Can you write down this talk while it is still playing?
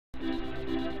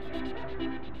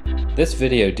This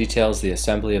video details the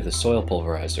assembly of the soil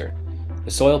pulverizer.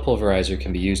 The soil pulverizer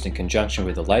can be used in conjunction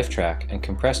with the LifeTrack and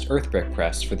compressed earth brick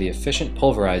press for the efficient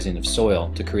pulverizing of soil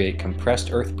to create compressed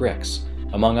earth bricks,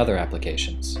 among other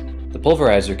applications. The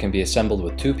pulverizer can be assembled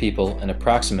with 2 people in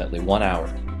approximately 1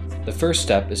 hour. The first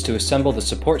step is to assemble the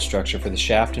support structure for the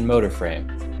shaft and motor frame.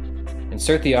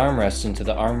 Insert the armrest into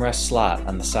the armrest slot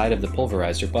on the side of the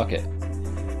pulverizer bucket.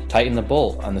 Tighten the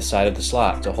bolt on the side of the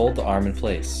slot to hold the arm in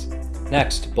place.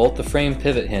 Next, bolt the frame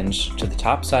pivot hinge to the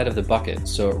top side of the bucket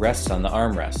so it rests on the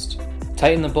armrest.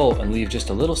 Tighten the bolt and leave just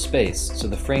a little space so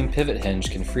the frame pivot hinge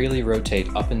can freely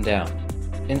rotate up and down.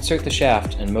 Insert the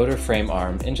shaft and motor frame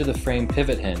arm into the frame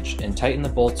pivot hinge and tighten the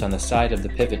bolts on the side of the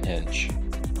pivot hinge.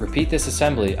 Repeat this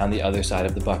assembly on the other side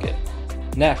of the bucket.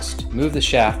 Next, move the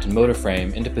shaft and motor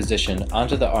frame into position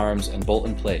onto the arms and bolt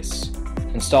in place.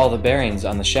 Install the bearings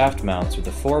on the shaft mounts with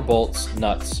the 4 bolts,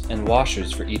 nuts, and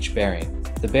washers for each bearing.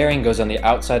 The bearing goes on the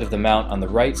outside of the mount on the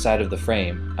right side of the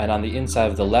frame and on the inside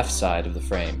of the left side of the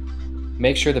frame.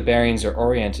 Make sure the bearings are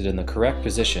oriented in the correct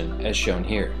position as shown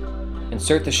here.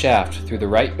 Insert the shaft through the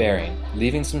right bearing,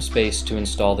 leaving some space to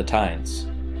install the tines.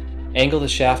 Angle the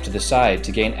shaft to the side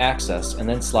to gain access and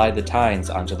then slide the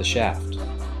tines onto the shaft.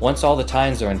 Once all the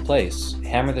tines are in place,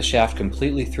 hammer the shaft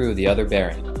completely through the other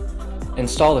bearing.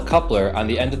 Install the coupler on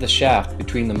the end of the shaft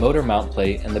between the motor mount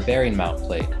plate and the bearing mount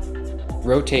plate.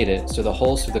 Rotate it so the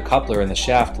holes through the coupler and the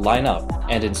shaft line up,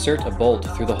 and insert a bolt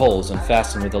through the holes and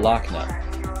fasten with the lock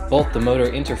nut. Bolt the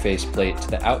motor interface plate to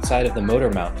the outside of the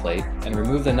motor mount plate and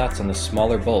remove the nuts on the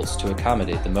smaller bolts to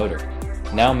accommodate the motor.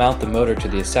 Now mount the motor to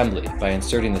the assembly by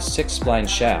inserting the 6-spline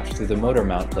shaft through the motor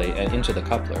mount plate and into the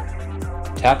coupler.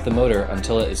 Tap the motor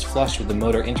until it is flush with the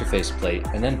motor interface plate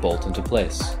and then bolt into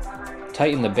place.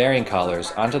 Tighten the bearing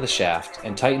collars onto the shaft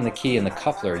and tighten the key in the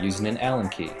coupler using an Allen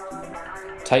key.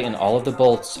 Tighten all of the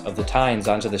bolts of the tines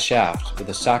onto the shaft with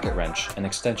a socket wrench and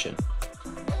extension.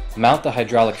 Mount the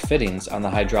hydraulic fittings on the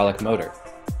hydraulic motor.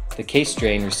 The case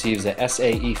drain receives a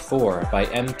SAE4 by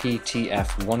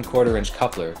MPTF 1/4 inch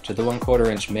coupler to the 1/4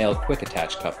 inch male quick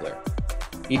attach coupler.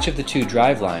 Each of the 2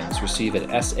 drive lines receive an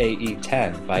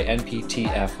SAE10 by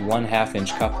MPTF 1/2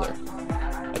 inch coupler.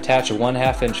 Attach a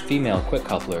 1/2 inch female quick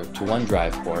coupler to one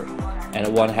drive port and a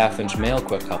 1/2 inch male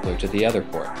quick coupler to the other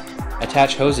port.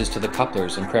 Attach hoses to the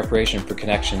couplers in preparation for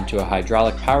connection to a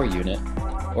hydraulic power unit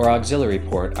or auxiliary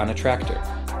port on a tractor.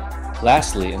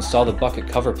 Lastly, install the bucket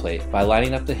cover plate by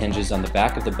lining up the hinges on the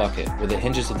back of the bucket with the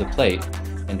hinges of the plate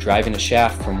and driving a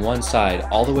shaft from one side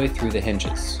all the way through the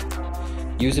hinges.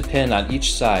 Use a pin on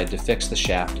each side to fix the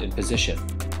shaft in position.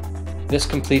 This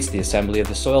completes the assembly of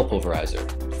the soil pulverizer,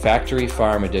 Factory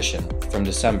Farm Edition, from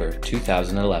December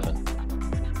 2011.